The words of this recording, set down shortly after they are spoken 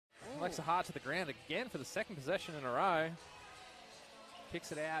Alexa Hart to the ground again for the second possession in a row.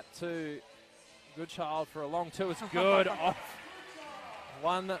 Kicks it out to Goodchild for a long two. It's good. Off.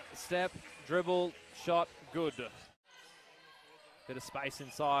 One step, dribble, shot, good. Bit of space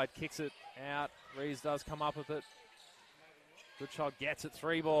inside, kicks it out. Rees does come up with it. Goodchild gets it,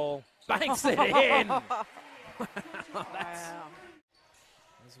 3 ball, banks it in. Wow.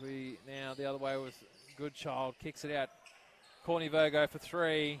 As we now the other way with Goodchild, kicks it out. Courtney Virgo for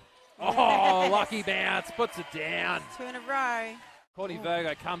 3. Oh, lucky bounce, puts it down. 2 in a row. Courtney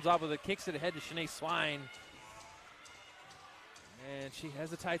Virgo comes up with it, kicks it ahead to Shanice Swain. And she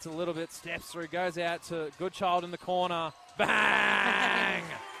hesitates a little bit, steps through, goes out to Goodchild in the corner. Bang!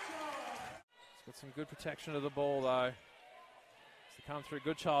 It's got some good protection of the ball, though. To come through,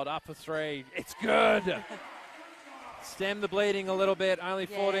 Goodchild up for 3. It's good! Stem the bleeding a little bit, only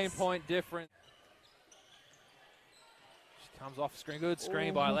 14-point difference. She comes off screen, good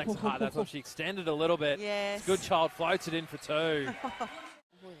screen by Alexa Hart. That's what she extended a little bit. Yes. Goodchild floats it in for 2.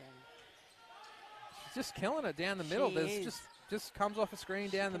 She's just killing it down the middle. There's just comes off a screen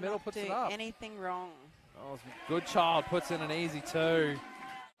down the middle, puts it up. Anything wrong. Oh, Goodchild puts in an easy 2.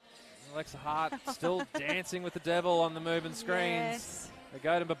 Alexa Hart still dancing with the devil on the moving screens. Yes. They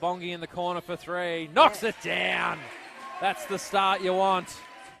go to Mbongi in the corner for 3. Knocks it down. That's the start you want. So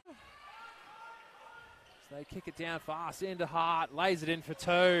they kick it down fast into Hart. Lays it in for 2.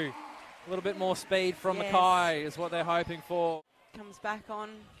 A little bit more speed from Mackay is what they're hoping for. Comes back on.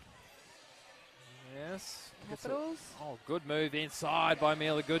 Yes. Capitals. Oh, good move inside by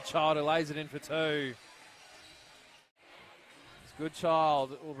Miela Goodchild, who lays it in for 2.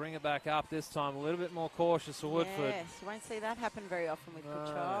 Goodchild will bring it back up this time. A little bit more cautious for Woodford. Yes, you won't see that happen very often with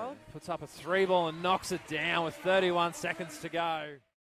Goodchild. Puts up a 3 ball and knocks it down with 31 seconds to go.